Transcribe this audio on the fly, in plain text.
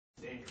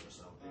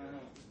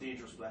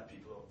dangerous black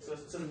people. So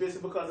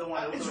basically because they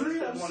want. It's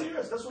really, I'm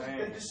serious. That's what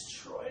they're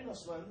destroying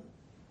us, man.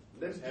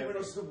 They're giving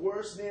us the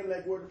worst name,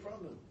 like we're the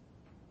problem.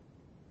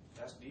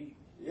 That's deep.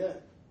 Yeah.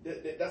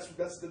 That's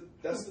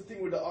the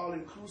thing with the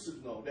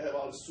all-inclusive now. They have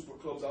all the super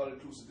clubs,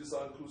 all-inclusive, this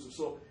all-inclusive.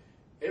 So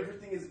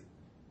everything is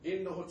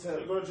in the hotel.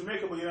 You go to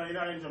Jamaica, but you're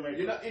not in Jamaica.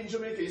 You're not in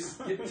Jamaica.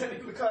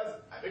 Technically,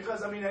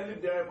 because I mean, I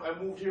lived there. I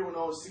moved here when I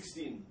was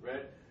 16,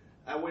 right?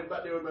 I went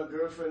back there with my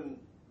girlfriend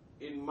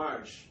in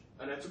March,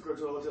 and I took her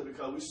to a hotel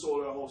because we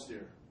sold our house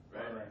there,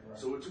 right?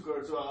 So we took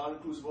her to an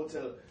all-inclusive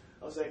hotel.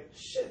 I was like,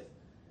 shit.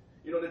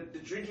 You know, the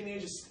drinking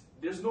age is,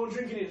 there's no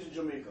drinking age in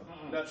Jamaica,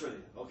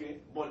 naturally, okay?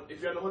 But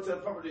if you're in a hotel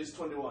property, it's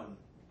 21.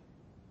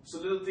 So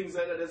little things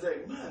like that, it's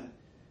like, man,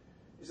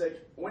 it's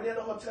like, when you're in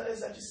a hotel,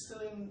 it's like you're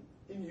still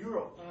in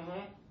Europe.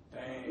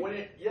 Dang.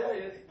 When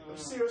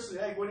seriously,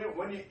 like when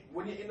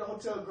you're in the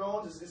hotel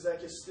grounds, it's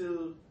like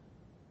you're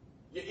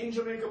in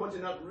Jamaica, but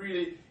you're not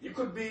really. You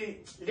could be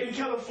in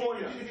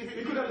California.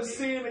 You could have the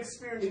same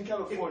experience in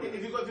California.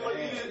 If you go to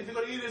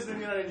Eden, then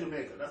you're not in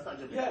Jamaica. That's not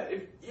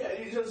Jamaica. Yeah.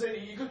 You know what I'm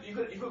saying? You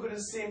could go to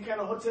the same kind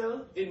of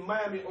hotel in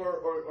Miami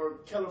or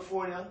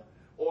California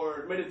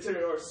or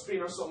Mediterranean or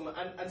Spain or something,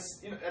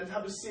 and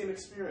have the same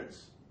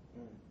experience.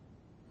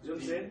 You know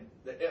what I'm saying?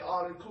 The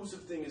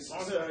all-inclusive thing is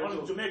on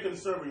the Jamaican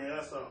serving,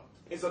 that's all.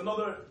 It's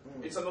another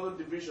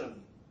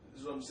division.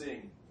 Is what I'm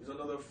saying. It's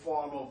another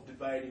form of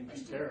dividing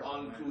people.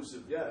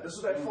 All-inclusive. Yeah, this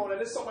is what I found,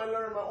 and it's something I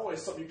learned on my own.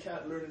 It's something you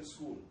can't learn in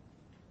school.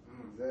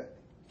 Exactly.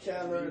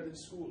 Can't learn it in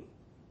school.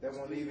 That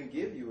won't even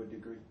give you a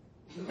degree.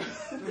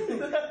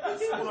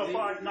 School of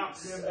hard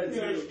knocks and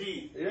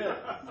PhD. Yeah,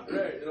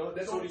 right. You know,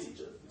 that's what he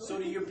teaches. So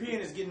the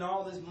European is getting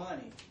all this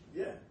money.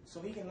 Yeah.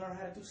 So he can learn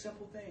how to do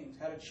simple things,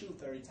 how to chew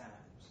 30 times.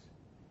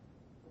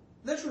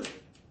 Literally.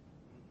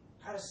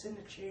 How to sit in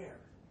a chair.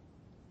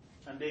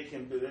 And they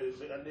can do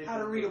that. How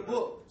to read a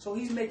book. So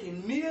he's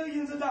making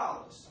millions of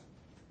dollars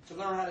to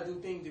learn how to do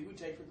things that we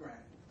take for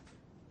granted.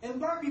 And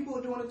black people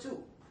are doing it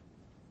too.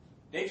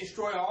 They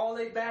destroy all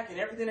they back and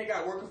everything they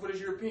got working for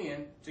this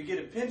European to get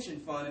a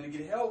pension fund and to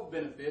get health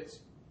benefits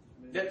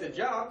that the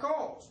job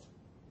cost.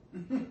 So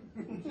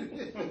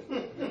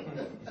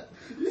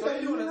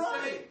they're doing the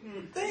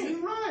same thing.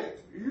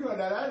 You're right.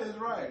 That is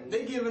right.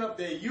 They're giving up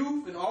their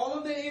youth and all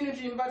of their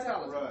energy and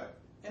vitality. Right.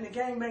 And the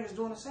gangbanger's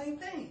doing the same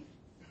thing.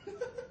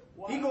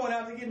 He going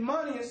out to get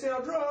money and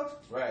sell drugs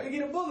and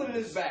get a bullet in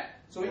his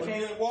back so he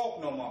can't even walk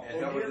no more. And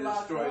help him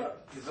destroy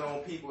his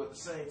own people at the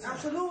same time.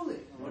 Absolutely.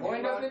 Or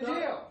end up in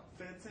jail.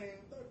 15,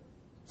 30.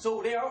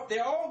 So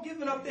they're all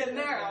giving up there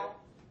now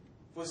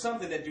for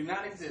something that do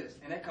not exist,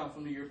 and that comes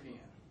from the European.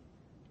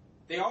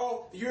 The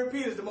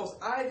European is the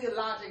most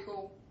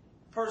ideological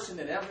person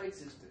that ever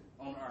existed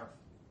on earth.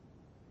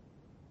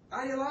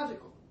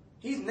 Ideological.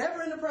 He's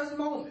never in the present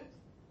moment.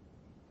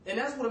 And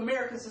that's what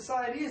American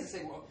society is. They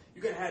say, well,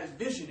 you got to have this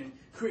vision and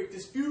create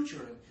this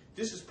future, and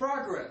this is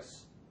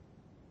progress.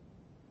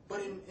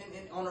 But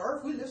on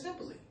earth, we live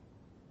simply.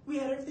 We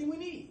had everything we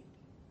need.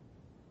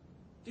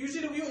 Do you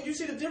see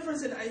the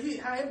difference in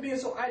how him being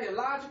so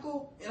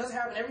ideological and us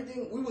having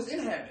everything? We was in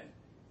heaven.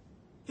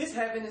 His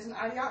heaven is an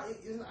ideology.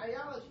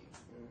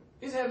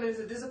 His heaven is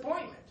a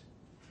disappointment.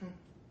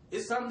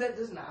 It's something that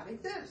does not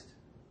exist.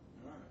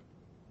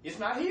 It's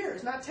not here.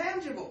 It's not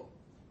tangible.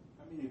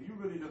 I mean, if you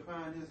really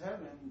define his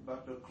heaven,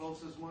 but the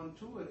closest one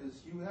to it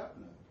is Hugh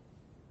Hefner.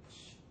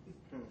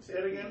 Say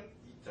it again.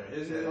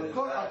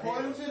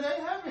 According to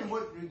their heaven,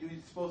 what you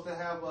supposed to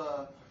have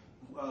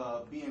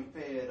being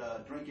fed,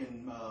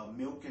 drinking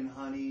milk and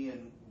honey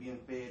and being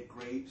fed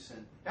grapes,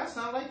 and that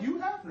sounds like Hugh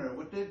Hefner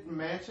with the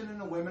mansion and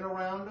the women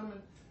around him,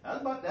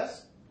 and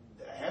that's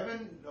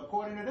heaven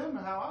according to them,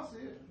 how I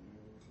see it.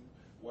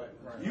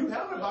 You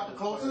have about the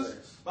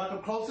closest one. The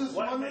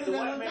white man's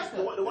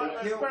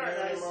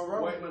paradise.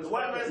 The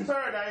white man's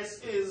paradise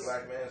is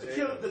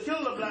to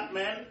kill the black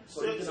man.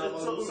 So you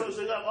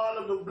got all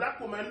of the black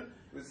women.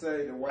 We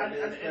say the white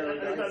man's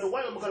paradise. Because the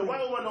white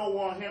woman don't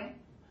want him.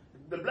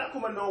 The black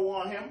woman don't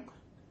want him.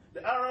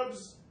 The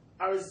Arabs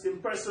are his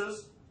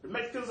impressors. The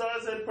Mexicans are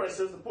his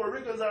impressors. The Puerto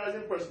Ricans are his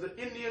impressors. The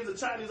Indians, the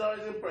Chinese are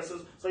his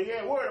impressors. So he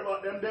ain't worried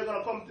about them. They're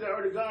gonna come. They're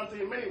already gone to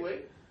him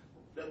anyway.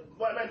 The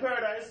white man's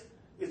paradise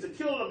is to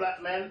kill the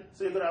black man,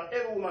 so you could have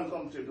every woman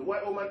come to him, the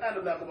white woman and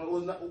the black woman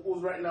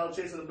who's right now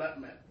chasing the black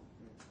man.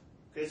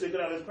 Okay, so you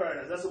could have his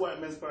paradise. That's the white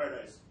man's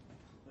paradise.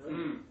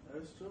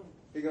 That's true.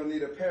 He's gonna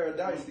need a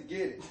paradise to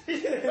get it.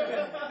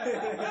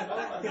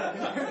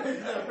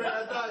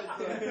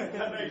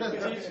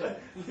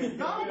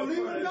 No, believe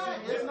it or not,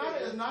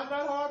 it's not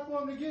that hard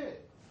for him to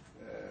get.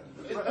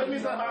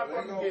 It's not hard for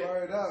him to get.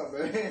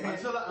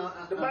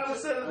 The Bible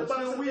says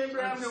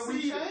Abraham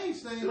we change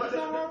things. It's not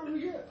hard for him to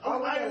get. I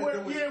ain't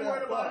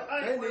worried about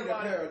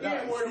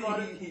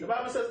it. The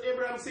Bible says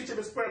Abraham seek him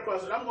and spread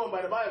across it. I'm going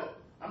by the Bible.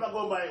 I'm not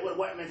going by what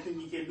white men think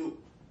he can do.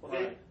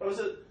 Okay? The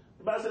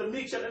Bible says the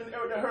meek shall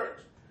inherit the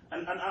earth.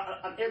 And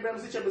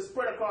Abraham's seed shall be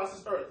spread across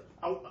this earth.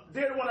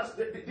 They're the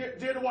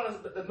ones,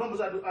 the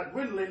numbers are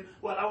dwindling,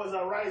 while ours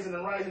are rising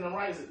and rising and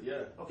rising.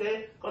 Yeah.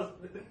 Okay?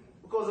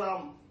 Because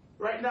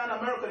right now in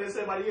America, they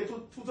say by the year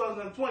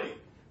 2020,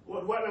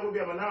 white men will be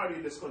a minority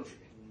in this country.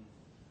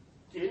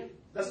 Okay?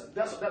 That's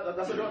what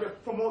they're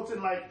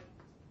promoting, like,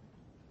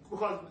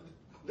 because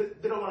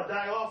they don't want to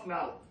die off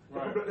now.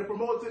 Right. They're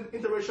promoting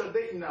interracial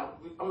dating now.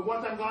 I mean,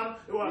 one time gone,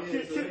 they want to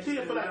kill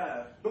you for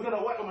that. Look at a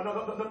white woman,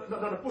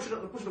 they're pushing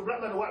the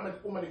black man and the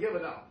white woman together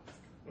now.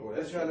 Well,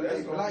 They're trying to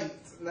make blight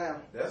now.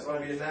 That's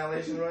gonna be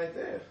annihilation right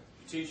there.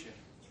 Teacher.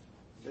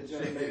 They're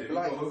trying to If make you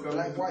blight, hook up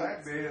black with the white.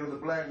 black man or the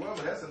black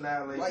woman, that's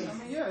annihilation. White. I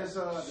mean, yeah, it's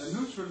the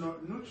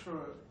neutrinoid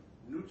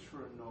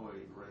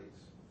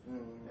race.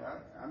 Yeah,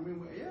 I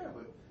mean, yeah,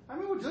 but I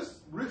mean, we just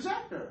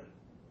reject her.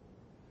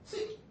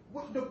 See,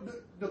 what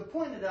the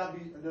point that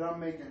I'm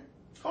making.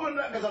 How many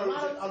black men Because a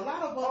are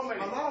lot of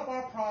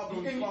our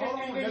problems. in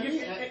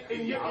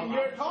your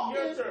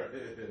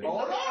turn.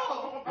 Hold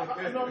on.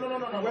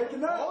 No.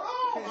 Waking up.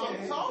 Hold on.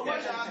 I'm talking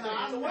now. I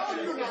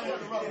know you're not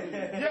interrupting me.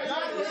 Yeah,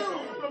 not you.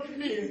 Look at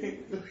me.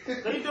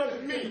 Now you talking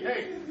to me.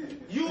 Hey,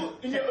 you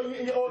in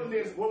your olden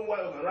days, one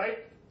white woman, right?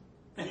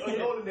 In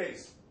your olden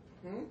days.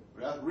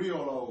 That's real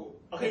old.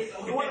 Okay.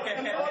 What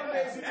in the olden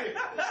days you did? In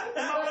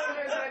the olden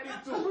days I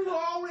did too.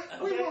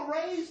 We were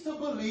raised to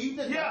believe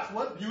that that's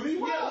what beauty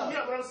was.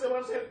 Yeah, but I'm saying.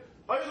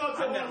 Are you gonna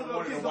tell I one never of the little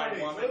wanted kids a white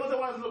nowadays? woman. Are you gonna tell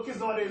one of the little kids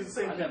nowadays the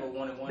same I thing? never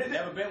wanted one.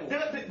 Never been one. They're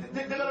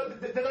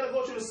gonna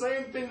go through the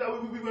same thing that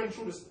we went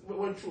through.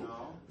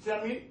 No. See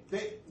what I mean?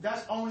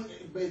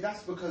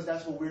 That's because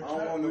that's what we're I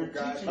don't want no teaching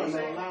guy. them,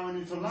 allowing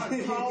them to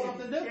learn. Call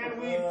something Can different.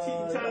 we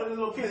tell the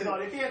little kids now?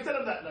 They can't tell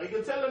them that now. You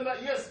can tell them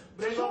that, yes,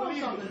 but they ain't Show gonna them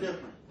believe something you.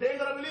 different. They ain't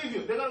gonna believe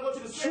you. They're gonna go to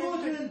the same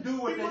Children thing. do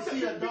what they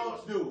see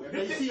adults do. If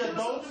they see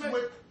adults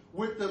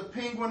with the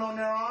penguin on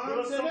their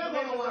arms, then they're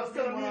going to want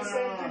telling me the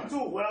same thing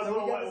too. When I was a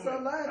white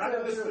woman, I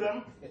didn't listen to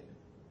them.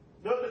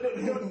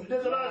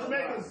 There's a lot of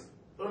Jamaicans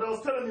that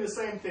was telling me the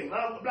same thing. A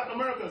lot of black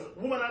Americans,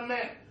 woman and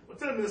man, were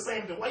telling me the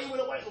same thing. Why you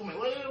with a white woman?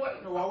 Why you with a white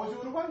woman? Why was you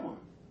with a white woman?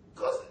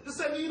 Because the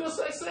same thing you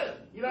just said.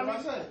 You know what I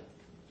mean? say?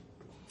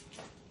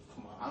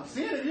 Come on. I'm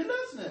seeing it. You're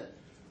listening.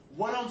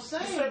 What I'm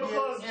saying said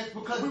is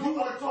because we you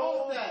were were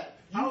told that.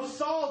 You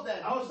saw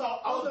that. I You was saw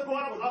other people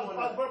doing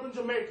brought that. up in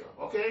Jamaica,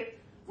 okay?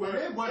 Well,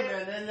 they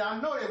wasn't, and I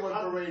know they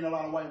wasn't parading a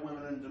lot of white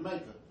women in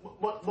Jamaica.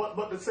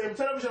 But the same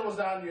television was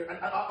down here, and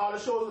all the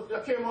shows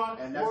that came on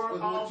And that's were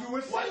what you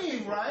were white saying,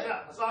 people. right? Yeah,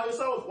 that's all you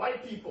saw was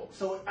white people.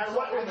 So and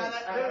white women.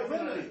 I got a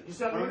remedy. You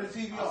see what I Turn mean? the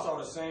TV I saw off.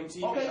 the same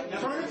TV. Okay, I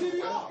never turn the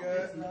TV off.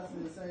 Guys, not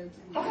from the same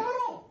team. Hold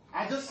on.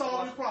 I just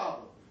saw the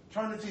problem.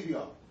 Turn the TV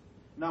off.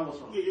 Now what's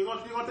wrong? Yeah, you're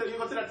gonna tell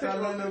that Try to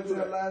television run them to to do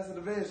the that. lines of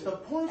the vision. The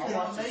point I that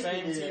I'm watched the making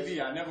same is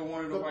TV. I never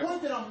wanted a the white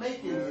point that I'm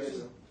making is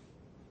Yeah.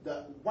 the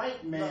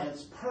white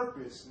man's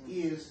purpose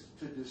is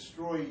to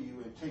destroy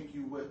you and take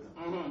you with him.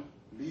 Mm-hmm.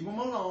 Leave him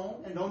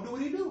alone and don't do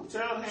what he do.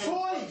 Tell him.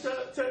 Choice. Tell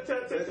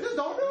Just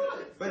don't do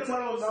it. But tell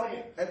him tell what them, I'm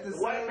saying. at the The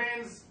white same-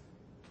 man's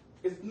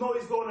know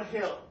he's going to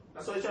hell.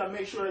 That's why he's trying to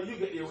make sure that you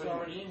get there with It's him.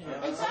 already in here.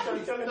 Exactly.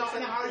 Tell him Now,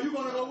 are you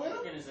going to go with him?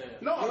 Look at his head.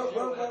 No. Well,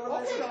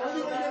 Okay, the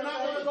only way you're not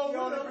going to go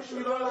with him is to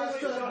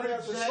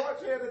reject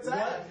what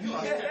you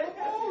are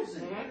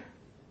proposing.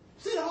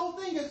 See, the whole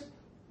thing is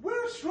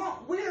we're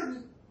strong.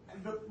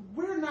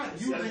 We're not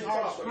See, using you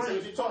our talk, you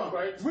strength. talk,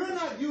 right? We're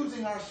not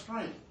using our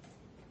strength.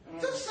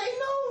 Just say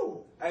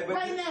no. Hey, but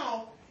Right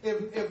now,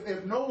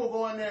 if Noah will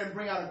go in there and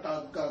bring out a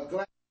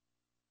glass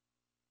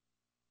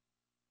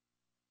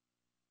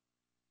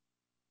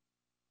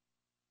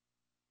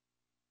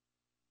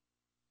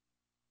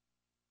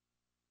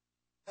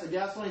of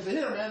gasoline, say,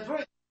 here, man,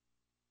 drink.